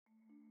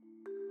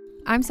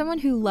I'm someone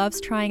who loves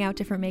trying out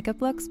different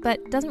makeup looks,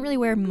 but doesn't really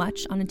wear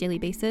much on a daily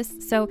basis,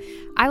 so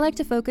I like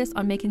to focus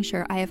on making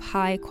sure I have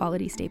high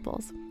quality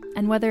staples.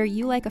 And whether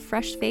you like a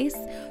fresh face,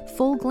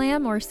 full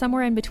glam, or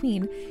somewhere in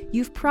between,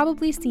 you've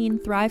probably seen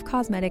Thrive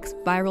Causemetics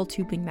Viral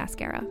Tubing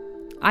Mascara.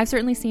 I've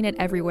certainly seen it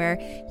everywhere.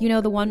 You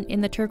know, the one in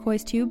the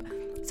turquoise tube?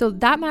 So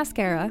that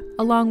mascara,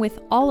 along with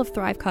all of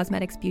Thrive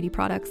Causemetics beauty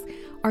products,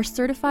 are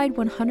certified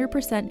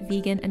 100%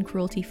 vegan and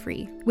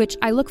cruelty-free, which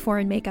I look for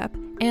in makeup,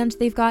 and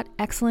they've got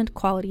excellent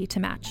quality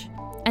to match.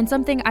 And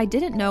something I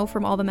didn't know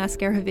from all the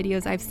mascara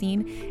videos I've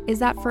seen is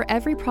that for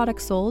every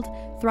product sold,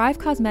 Thrive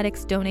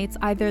Causemetics donates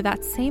either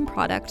that same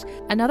product,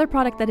 another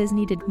product that is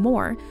needed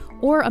more,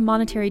 or a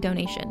monetary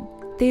donation.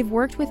 They've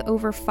worked with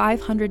over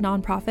 500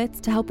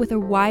 nonprofits to help with a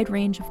wide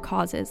range of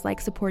causes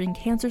like supporting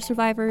cancer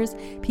survivors,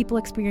 people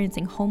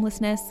experiencing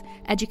homelessness,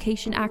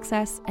 education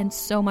access, and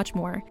so much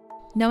more.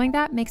 Knowing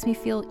that makes me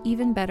feel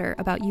even better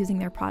about using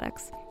their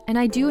products. And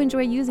I do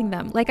enjoy using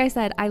them. Like I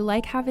said, I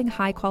like having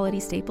high quality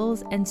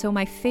staples, and so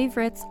my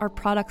favorites are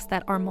products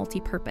that are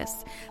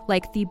multi-purpose,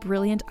 like the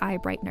Brilliant Eye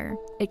Brightener.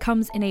 It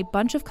comes in a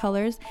bunch of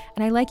colors,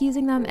 and I like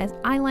using them as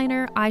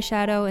eyeliner,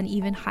 eyeshadow, and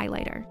even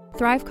highlighter.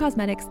 Thrive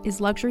Causemetics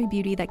is luxury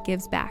beauty that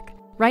gives back.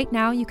 Right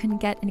now, you can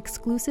get an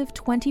exclusive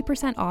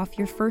 20% off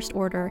your first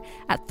order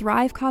at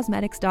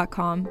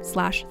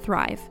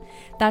thrivecausemetics.com/thrive.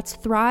 That's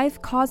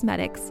Thrive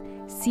Causemetics,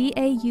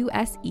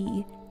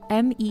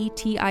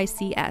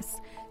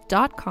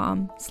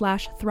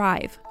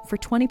 CAUSEMETICS.com/thrive for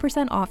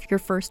 20% off your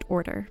first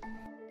order.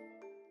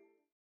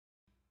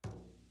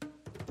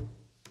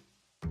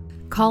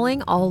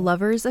 Calling all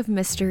lovers of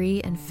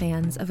mystery and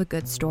fans of a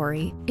good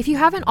story. If you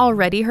haven't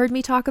already heard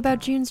me talk about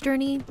June's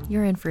Journey,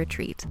 you're in for a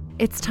treat.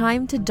 It's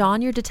time to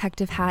don your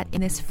detective hat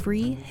in this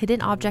free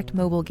hidden object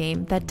mobile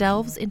game that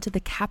delves into the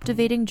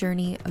captivating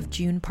journey of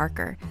June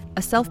Parker,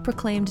 a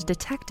self-proclaimed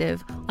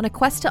detective on a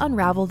quest to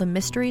unravel the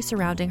mystery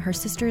surrounding her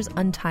sister's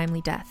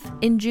untimely death.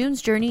 In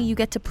June's Journey, you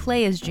get to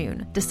play as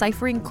June,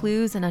 deciphering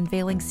clues and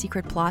unveiling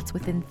secret plots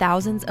within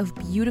thousands of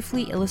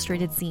beautifully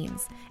illustrated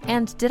scenes.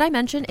 And did I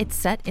mention it's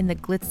set in the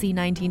glitzy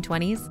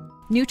 1920s?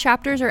 New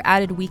chapters are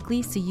added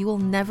weekly, so you will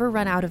never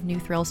run out of new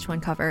thrills to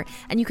uncover,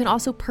 and you can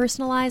also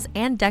personalize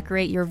and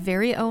decorate your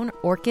very own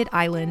Orchid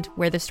Island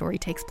where the story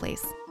takes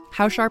place.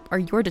 How sharp are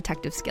your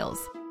detective skills?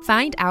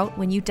 Find out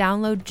when you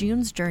download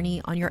June's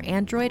Journey on your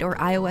Android or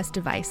iOS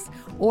device,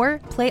 or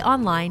play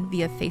online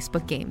via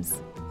Facebook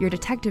Games. Your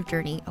detective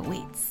journey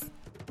awaits.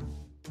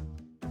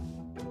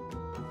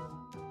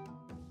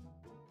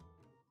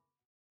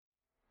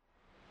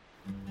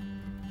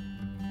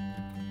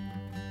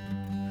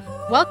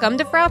 Welcome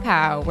to Frau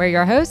Pow. We're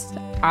your hosts,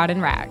 Odd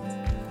and Rags.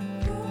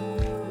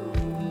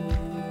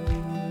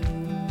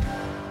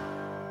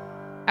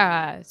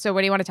 So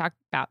what do you want to talk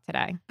about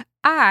today?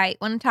 I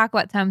want to talk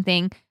about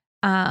something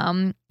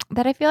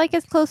that I feel like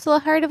is close to the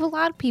heart of a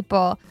lot of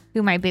people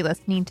who might be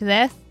listening to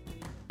this.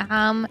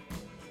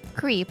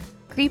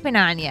 Creeping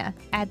on you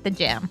at the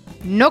gym.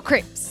 No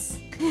creeps.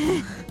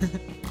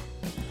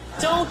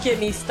 Don't get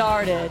me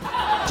started.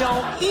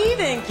 Don't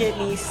even get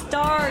me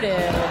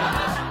started.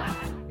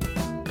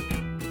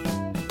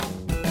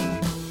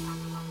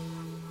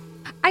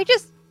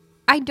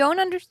 I don't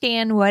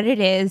understand what it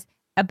is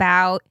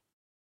about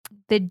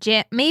the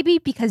gym. Maybe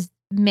because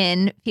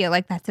men feel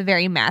like that's a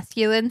very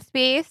masculine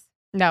space.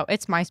 No,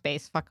 it's my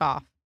space. Fuck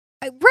off.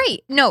 Right.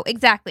 No,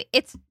 exactly.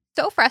 It's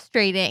so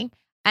frustrating.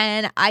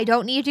 And I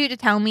don't need you to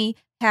tell me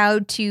how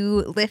to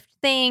lift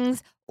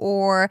things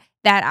or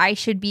that I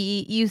should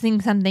be using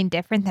something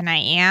different than I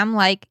am.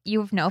 Like,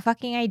 you have no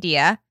fucking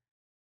idea.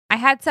 I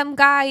had some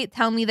guy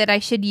tell me that I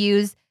should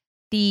use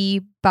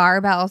the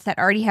barbells that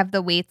already have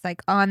the weights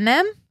like on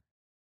them,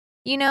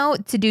 you know,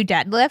 to do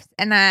deadlifts.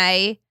 And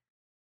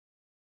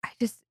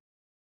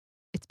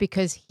it's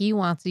because he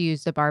wants to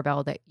use the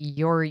barbell that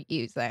you're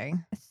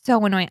using. It's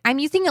so annoying. I'm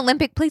using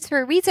Olympic plates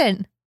for a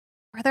reason.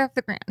 Or they're off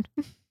the ground.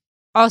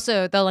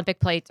 Also, the Olympic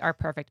plates are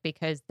perfect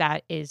because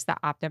that is the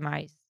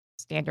optimized,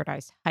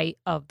 standardized height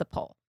of the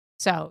pole.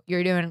 So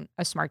you're doing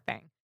a smart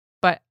thing.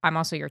 But I'm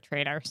also your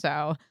trainer,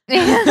 so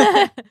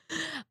yeah,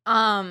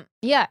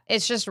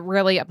 it's just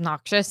really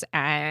obnoxious.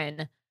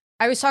 And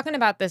I was talking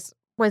about this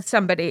with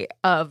somebody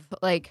of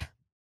like,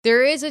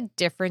 there is a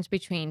difference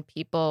between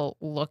people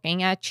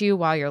looking at you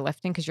while you're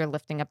lifting because you're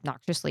lifting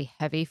obnoxiously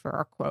heavy for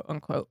a quote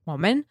unquote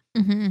woman,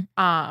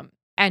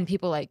 and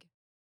people like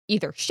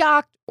either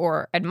shocked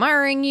or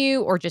admiring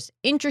you or just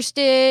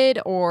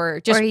interested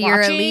or just or you're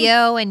watching. A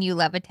Leo and you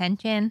love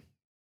attention.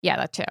 Yeah,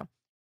 that too.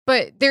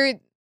 But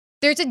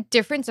there's a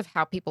difference of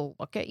how people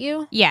look at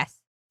you. Yes.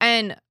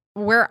 And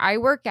where I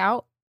work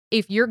out,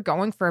 if you're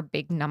going for a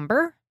big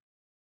number,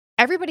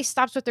 everybody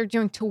stops what they're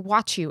doing to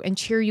watch you and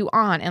cheer you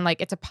on. And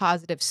like, it's a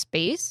positive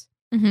space.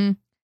 Mm-hmm.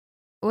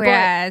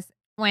 Whereas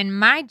when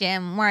my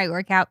gym, where I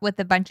work out with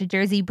a bunch of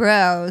Jersey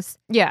bros,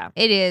 yeah,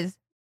 it is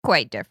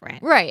quite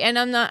different. Right.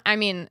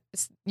 And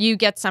you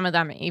get some of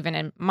them even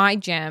in my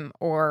gym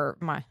or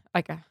my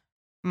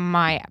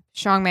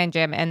strongman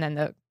gym and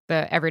then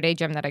the everyday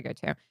gym that I go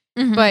to.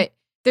 Mm-hmm. But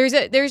there's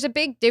a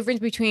big difference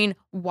between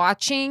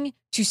watching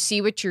to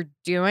see what you're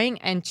doing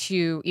and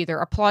to either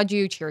applaud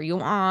you, cheer you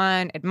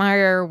on,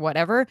 admire,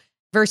 whatever,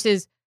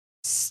 versus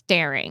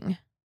staring.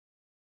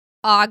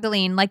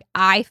 Ogling, like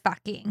eye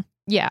fucking.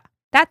 Yeah.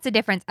 That's the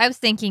difference. I was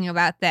thinking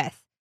about this.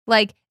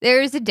 Like,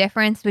 there is a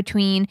difference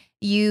between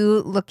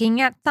you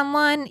looking at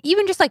someone,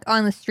 even just like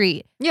on the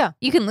street. Yeah.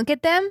 You can look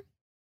at them,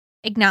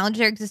 acknowledge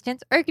their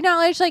existence, or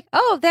acknowledge like,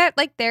 oh, that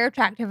like they're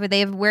attractive or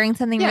they're wearing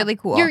something Yeah. really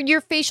cool.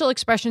 Your facial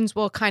expressions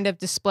will kind of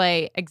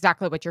display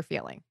exactly what you're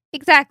feeling.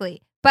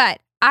 Exactly.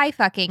 But eye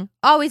fucking,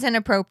 always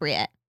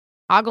inappropriate.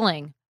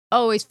 Ogling,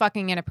 always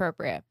fucking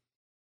inappropriate.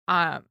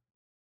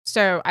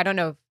 So I don't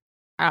know if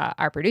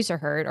our producer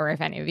heard or if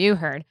any of you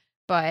heard,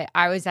 but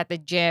I was at the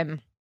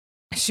gym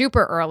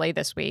super early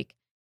this week,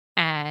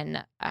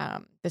 and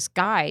this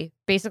guy,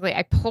 basically,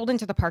 I pulled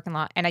into the parking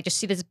lot and I just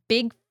see this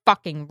big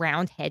fucking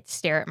round head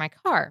stare at my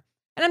car.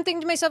 And I'm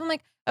thinking to myself, I'm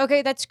like,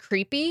 okay, that's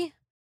creepy,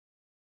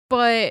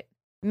 but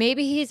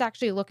maybe he's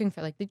actually looking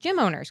for like the gym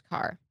owner's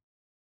car.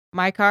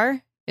 My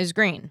car is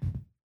green.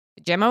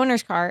 The gym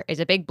owner's car is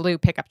a big blue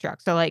pickup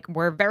truck. So like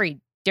we're very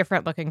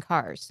different looking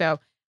cars. So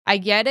I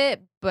get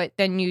it, but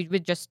then you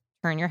would just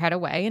turn your head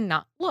away and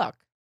not look.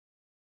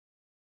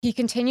 He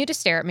continued to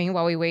stare at me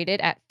while we waited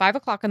at 5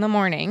 o'clock in the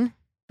morning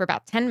for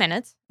about 10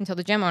 minutes until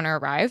the gym owner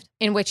arrived,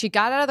 in which he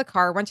got out of the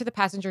car, went to the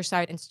passenger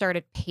side and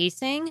started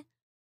pacing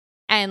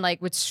and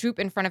like would swoop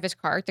in front of his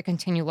car to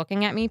continue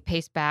looking at me,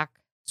 pace back,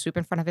 swoop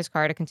in front of his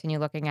car to continue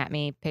looking at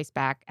me, pace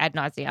back ad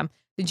nauseum.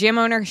 The gym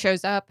owner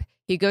shows up.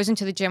 He goes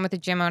into the gym with the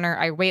gym owner.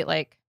 I wait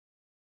like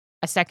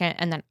a second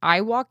and then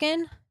I walk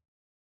in.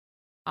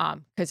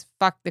 Because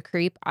fuck the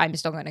creep. I'm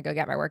still going to go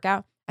get my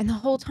workout. And the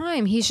whole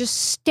time he's just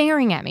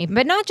staring at me,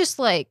 but not just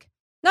like,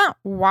 not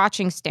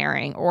watching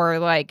staring or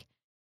like,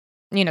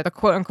 you know, the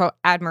quote unquote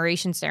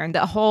admiration staring.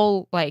 The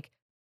whole like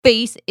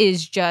face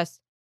is just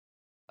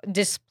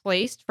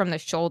displaced from the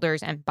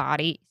shoulders and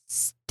body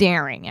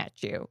staring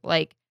at you.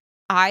 Like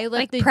I left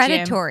Like the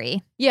predatory.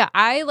 gym. Yeah,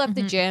 I left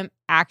the Mhm. gym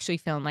actually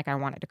feeling like I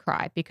wanted to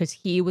cry because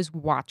he was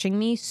watching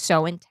me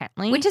so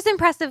intently. Which is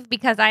impressive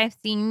because I've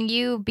seen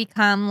you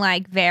become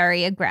like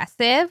very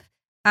aggressive.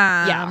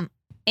 Yeah.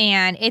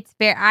 And it's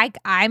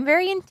I'm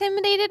very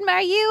intimidated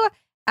by you.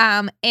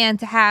 And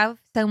to have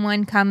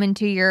someone come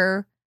into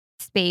your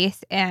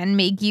space and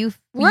make you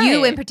in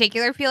Right.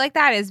 particular feel like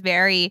that is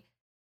very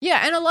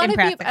Yeah, and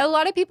Impressive. a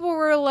lot of people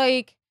were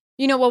like,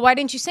 you know, well, why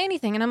didn't you say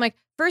anything? And I'm like,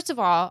 first of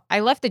all, I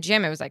left the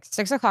gym. It was like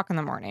 6 o'clock in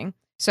the morning.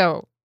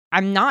 So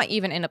I'm not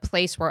even in a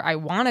place where I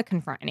want to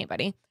confront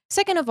anybody.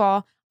 Second of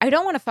all, I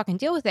don't want to fucking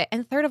deal with it.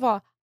 And third of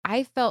all,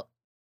 I felt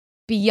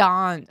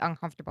beyond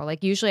uncomfortable.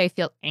 Like usually I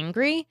feel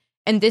angry,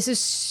 and this is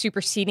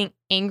superseding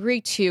angry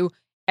to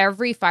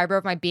every fiber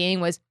of my being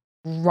was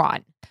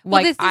run.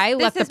 well. Like I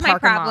left this the is my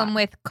parking problem lot.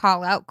 with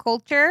call out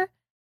culture.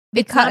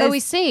 It's not because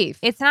always safe.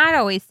 It's not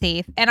always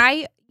safe.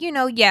 And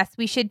yes,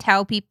 we should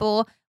tell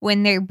people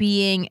when they're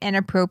being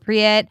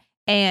inappropriate,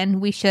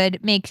 and we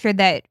should make sure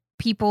that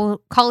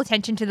people call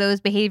attention to those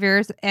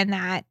behaviors and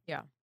that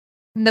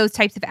those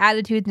types of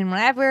attitudes and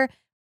whatever.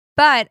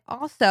 But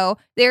also,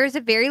 there is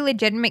a very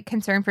legitimate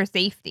concern for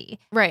safety.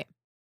 Right.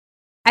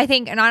 I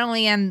think not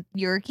only in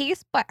your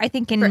case, but I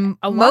think in For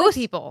a lot of most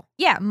people.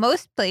 yeah,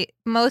 most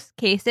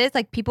cases,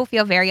 like people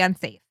feel very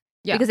unsafe.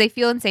 Yeah. Because they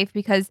feel unsafe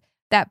because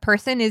that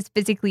person is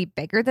physically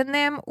bigger than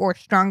them or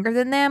stronger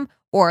than them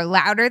or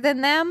louder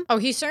than them. Oh,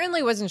 he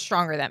certainly wasn't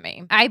stronger than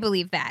me. I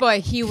believe that.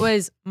 But he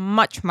was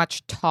much,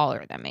 much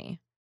taller than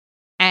me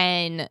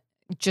and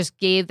just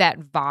gave that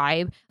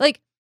vibe.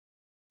 Like,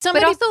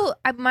 somebody. But also,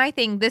 my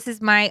thing, this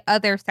is my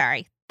other,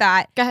 thought.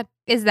 Go ahead.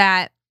 Is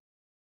that,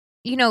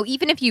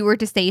 even if you were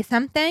to say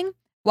something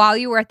while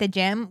you were at the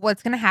gym,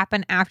 what's going to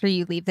happen after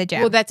you leave the gym?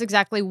 Well, that's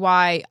exactly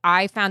why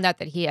I found out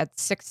that he had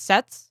 6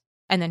 sets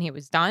and then he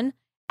was done.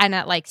 And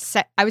at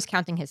I was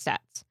counting his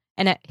sets.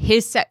 And at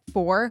his set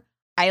 4,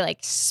 I like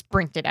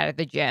sprinted out of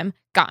the gym,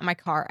 got in my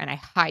car, and I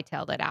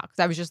hightailed it out because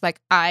I was just like,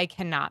 I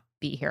cannot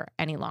be here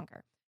any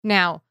longer.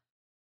 Now,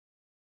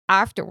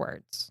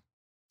 afterwards,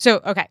 so,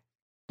 okay,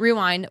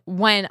 rewind.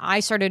 When I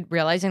started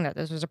realizing that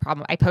this was a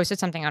problem, I posted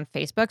something on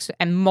Facebook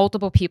and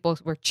multiple people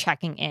were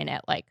checking in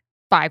at like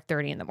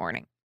 5:30 in the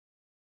morning.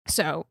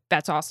 So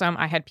that's awesome.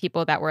 I had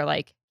people that were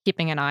like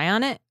keeping an eye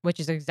on it, which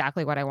is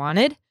exactly what I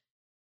wanted.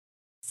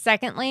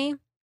 Secondly,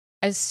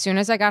 as soon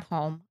as I got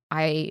home,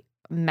 I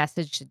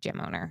messaged the gym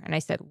owner and I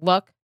said,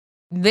 look,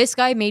 this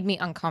guy made me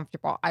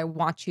uncomfortable. I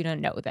want you to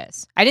know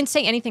this. I didn't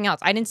say anything else.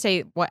 I didn't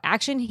say what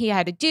action he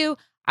had to do.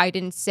 I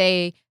didn't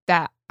say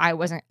that I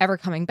wasn't ever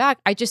coming back.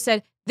 I just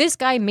said, this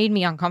guy made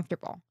me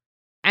uncomfortable.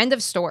 End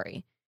of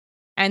story.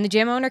 And the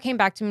gym owner came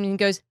back to me and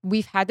goes,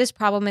 we've had this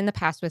problem in the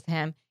past with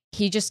him.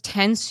 He just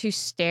tends to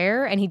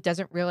stare and he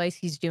doesn't realize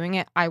he's doing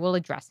it. I will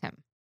address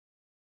him.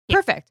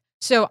 Perfect.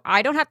 So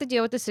I don't have to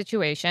deal with the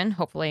situation,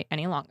 hopefully,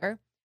 any longer.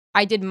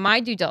 I did my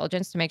due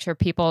diligence to make sure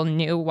people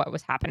knew what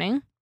was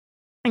happening,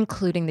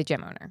 including the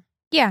gym owner.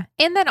 Yeah.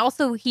 And then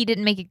also he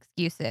didn't make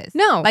excuses.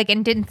 No.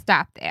 And didn't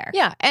stop there.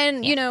 Yeah.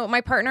 And,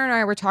 my partner and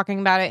I were talking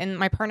about it, and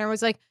my partner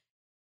was like,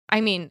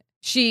 I mean,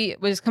 she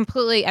was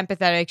completely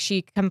empathetic.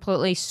 She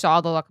completely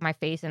saw the look on my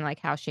face and like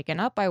how shaken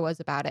up I was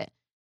about it.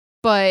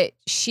 But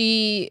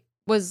she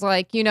was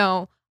like,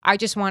 I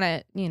just want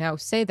to,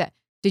 say that.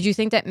 Did you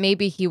think that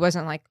maybe he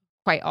wasn't like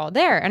quite all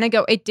there? And I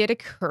go, it did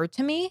occur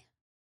to me.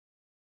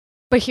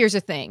 But here's the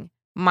thing.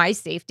 My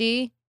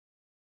safety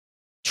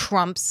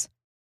trumps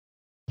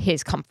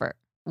his comfort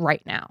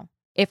right now.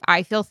 If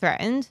I feel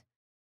threatened,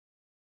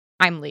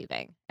 I'm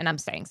leaving and I'm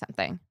saying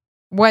something.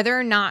 Whether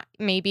or not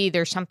maybe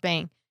there's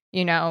something,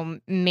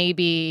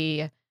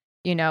 maybe,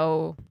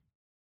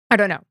 I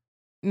don't know.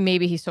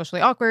 Maybe he's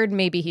socially awkward.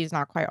 Maybe he's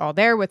not quite all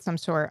there with some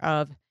sort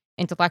of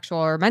intellectual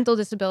or mental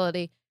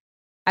disability.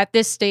 At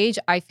this stage,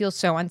 I feel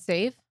so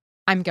unsafe.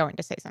 I'm going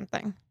to say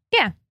something.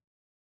 Yeah.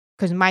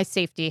 Because my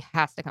safety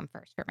has to come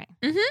first for me.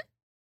 Mm-hmm.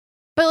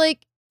 But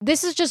like,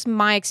 this is just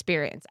my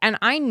experience. And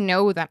I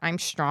know that I'm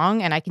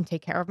strong and I can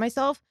take care of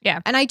myself. Yeah.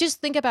 And I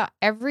just think about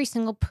every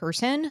single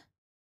person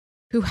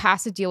who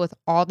has to deal with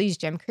all these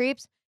gym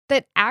creeps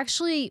that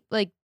actually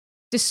like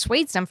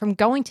dissuades them from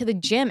going to the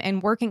gym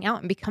and working out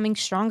and becoming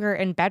stronger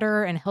and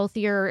better and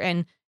healthier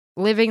and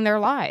living their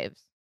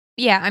lives.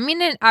 Yeah. I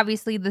mean, and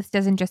obviously this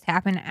doesn't just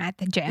happen at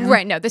the gym.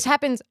 Right. No, this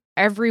happens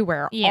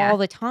everywhere Yeah. all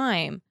the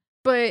time.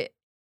 But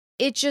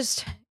it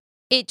just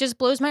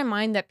blows my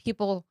mind that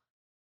people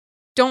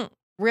don't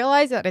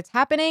realize that it's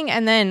happening.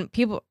 And then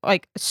people,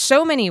 like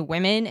so many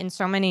women and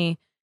so many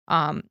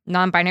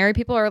non-binary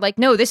people are like,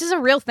 no, this is a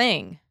real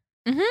thing.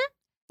 Mm-hmm.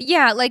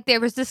 Yeah, like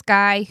there was this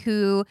guy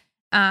who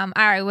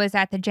I was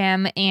at the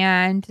gym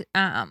and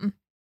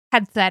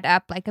had set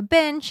up like a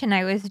bench, and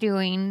I was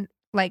doing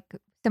like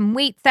some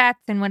weight sets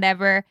and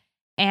whatever,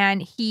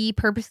 and he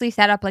purposely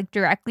set up like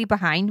directly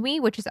behind me,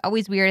 which is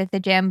always weird at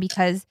the gym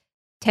because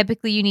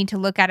typically you need to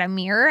look at a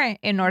mirror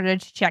in order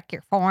to check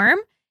your form,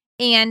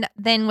 and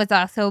then was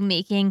also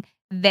making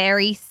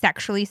very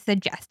sexually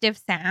suggestive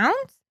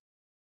sounds.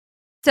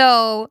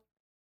 So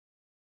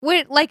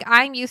like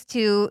I'm used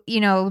to,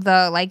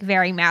 the like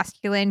very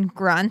masculine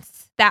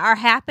grunts that are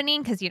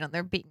happening because,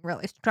 they're being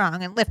really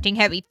strong and lifting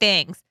heavy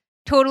things.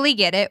 Totally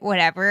get it,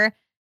 whatever.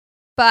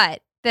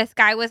 But this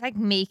guy was like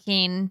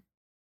making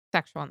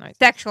Sexual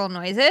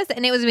noises.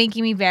 And it was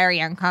making me very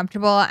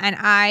uncomfortable. And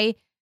I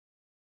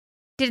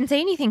didn't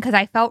say anything because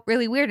I felt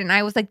really weird. And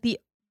I was like,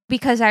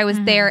 because I was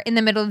there in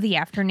the middle of the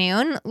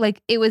afternoon,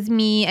 like it was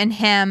me and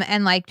him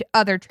and like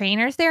other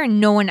trainers there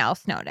and no one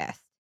else noticed.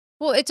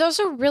 Well, it's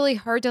also really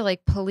hard to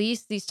like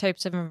police these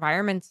types of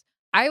environments.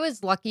 I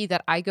was lucky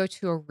that I go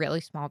to a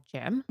really small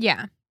gym.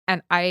 Yeah.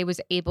 And I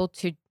was able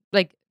to,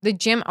 like, the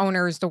gym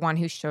owner is the one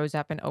who shows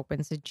up and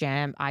opens the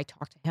gym. I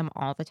talk to him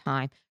all the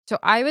time. So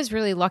I was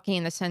really lucky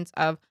in the sense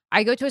of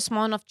I go to a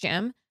small enough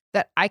gym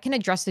that I can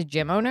address the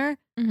gym owner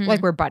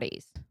like we're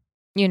buddies,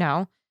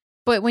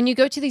 But when you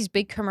go to these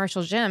big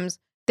commercial gyms,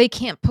 they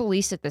can't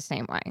police it the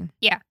same way.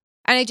 Yeah.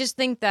 And I just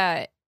think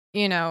that,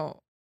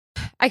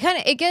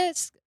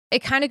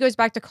 it kind of goes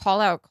back to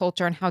call out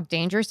culture and how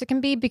dangerous it can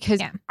be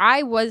because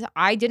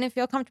I didn't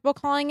feel comfortable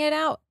calling it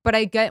out, but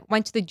I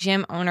went to the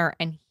gym owner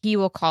and he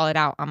will call it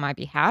out on my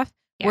behalf.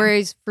 Yeah.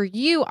 Whereas for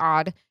you,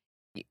 Odd,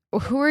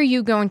 who are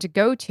you going to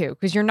go to?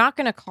 Because you're not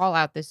going to call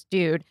out this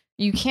dude.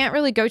 You can't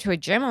really go to a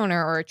gym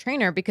owner or a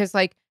trainer because,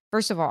 like,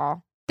 first of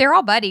all, they're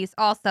all buddies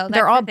also.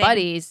 They're all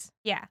buddies.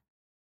 Yeah.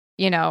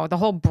 The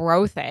whole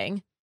bro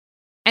thing.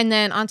 And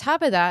then on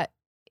top of that,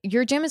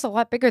 your gym is a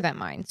lot bigger than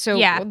mine. So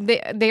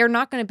they are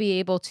not going to be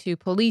able to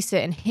police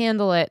it and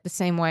handle it the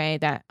same way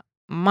that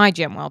my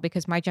gym will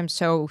because my gym's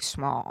so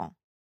small.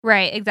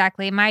 Right,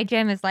 exactly. My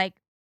gym is like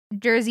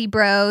Jersey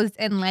bros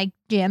and like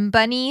gym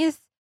bunnies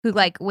who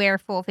like wear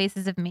full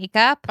faces of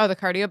makeup. Oh, the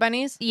cardio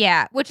bunnies?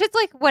 Yeah, which is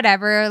like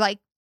whatever, like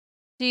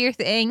do your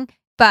thing.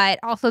 But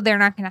also they're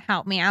not going to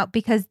help me out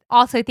because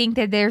also I think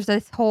that there's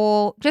this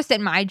whole, just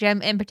in my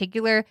gym in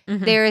particular,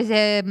 there is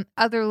a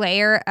other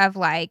layer of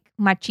like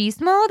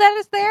machismo that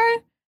is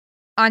there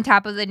on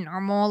top of the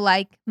normal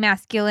like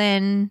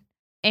masculine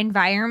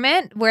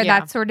environment where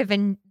that's sort of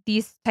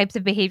these types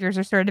of behaviors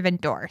are sort of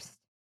endorsed.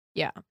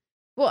 Yeah.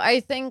 Well, I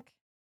think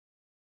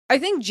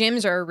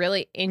gyms are a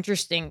really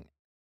interesting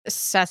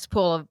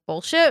cesspool of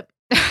bullshit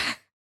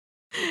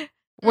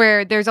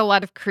where there's a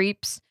lot of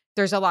creeps.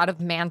 There's a lot of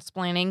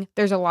mansplaining.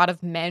 There's a lot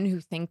of men who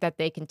think that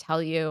they can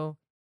tell you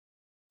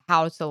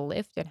how to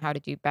lift and how to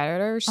do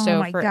better.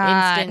 So, for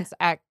instance,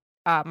 at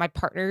my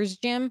partner's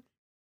gym,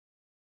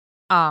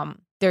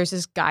 there's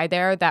this guy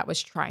there that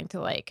was trying to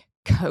like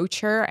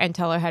coach her and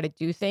tell her how to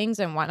do things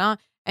and whatnot.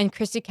 And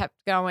Christy kept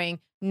going,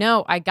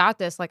 no, I got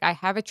this. Like, I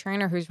have a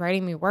trainer who's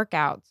writing me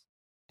workouts.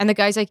 And the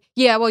guy's like,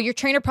 yeah, well, your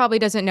trainer probably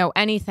doesn't know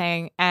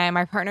anything. And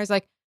my partner's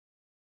like,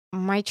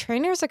 my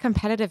trainer's a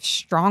competitive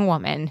strong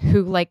woman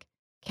who like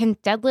can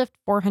deadlift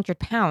 400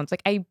 pounds.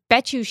 Like, I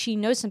bet you she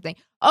knows something.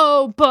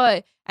 Oh,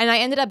 but, and I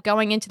ended up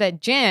going into that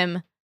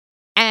gym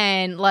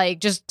and like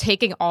just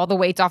taking all the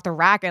weights off the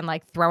rack and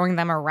like throwing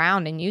them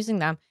around and using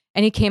them.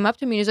 And he came up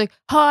to me and he's like,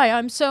 hi,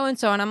 I'm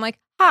so-and-so. And I'm like,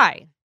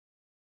 hi,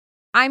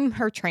 I'm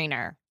her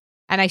trainer.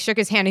 And I shook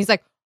his hand. He's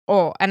like,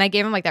 oh, and I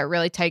gave him like that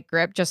really tight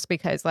grip just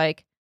because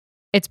like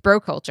it's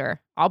bro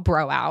culture. I'll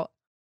bro out.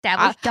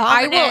 Establish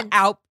I will dominance.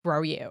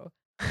 outgrow you.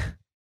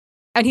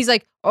 And he's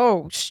like,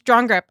 oh,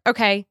 strong grip.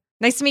 Okay.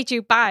 Nice to meet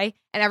you. Bye.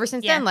 And ever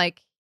since then,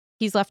 like,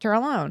 he's left her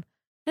alone.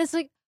 And it's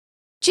like,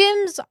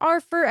 gyms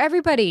are for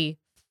everybody.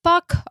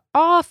 Fuck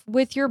off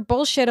with your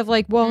bullshit of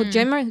like, well,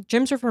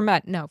 gyms are for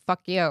men. No,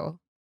 fuck you.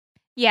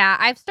 Yeah,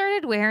 I've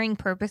started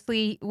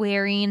purposely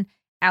wearing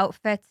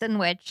outfits in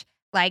which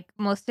like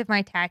most of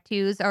my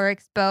tattoos are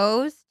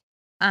exposed.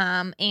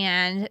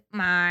 And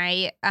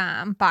my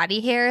body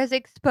hair is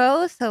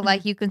exposed. So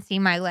like you can see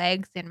my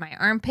legs and my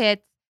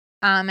armpits.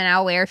 And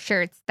I'll wear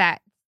shirts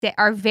that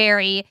are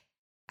very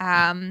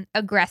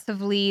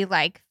aggressively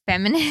like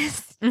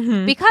feminist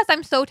because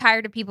I'm so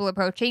tired of people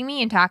approaching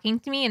me and talking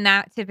to me, and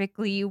that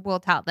typically will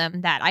tell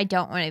them that I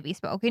don't want to be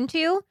spoken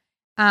to.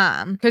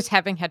 Because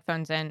having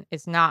headphones in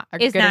is not a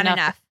good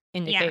enough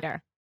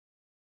indicator.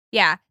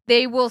 Yeah,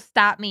 they will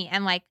stop me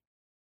and like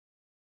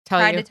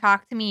try to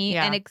talk to me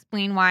and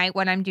explain why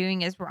what I'm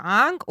doing is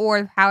wrong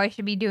or how I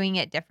should be doing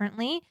it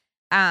differently.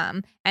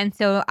 And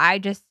so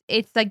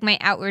it's like my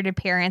outward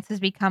appearance has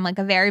become like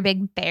a very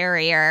big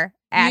barrier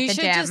at the gym. You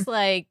should just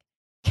like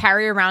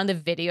carry around a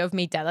video of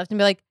me deadlift and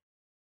be like,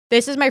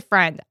 this is my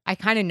friend. I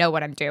kind of know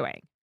what I'm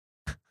doing.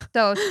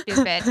 So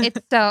stupid.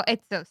 It's so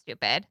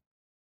stupid.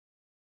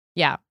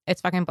 Yeah,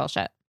 it's fucking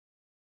bullshit.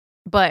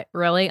 But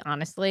really,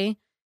 honestly,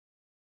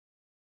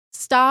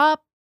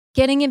 stop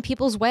getting in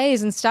people's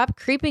ways and stop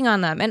creeping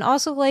on them. And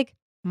also like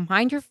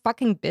mind your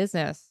fucking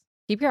business.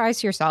 Keep your eyes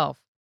to yourself.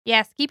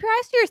 Yes, keep your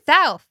eyes to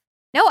yourself.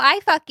 No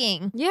eye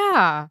fucking.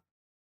 Yeah.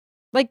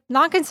 Like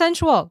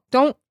non-consensual.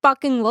 Don't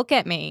fucking look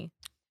at me.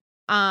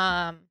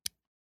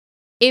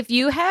 If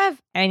you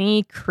have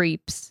any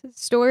creeps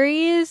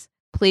stories,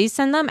 please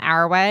send them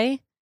our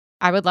way.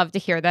 I would love to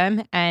hear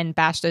them and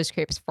bash those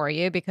creeps for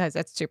you because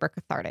it's super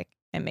cathartic.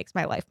 It makes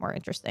my life more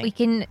interesting. We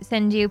can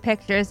send you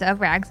pictures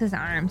of Rags'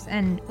 arms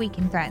and we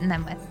can threaten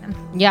them with them.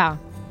 Yeah.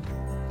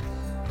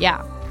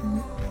 Yeah.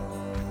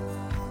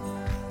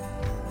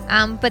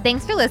 But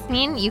thanks for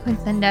listening. You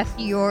can send us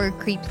your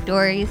creep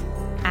stories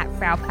at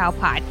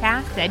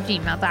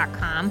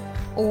frowpowpodcast@gmail.com,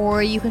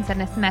 or you can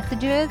send us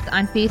messages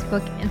on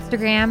Facebook,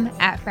 Instagram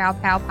at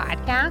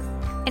frowpowpodcast.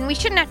 And we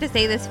shouldn't have to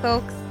say this,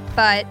 folks,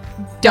 but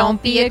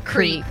don't be a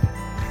creep.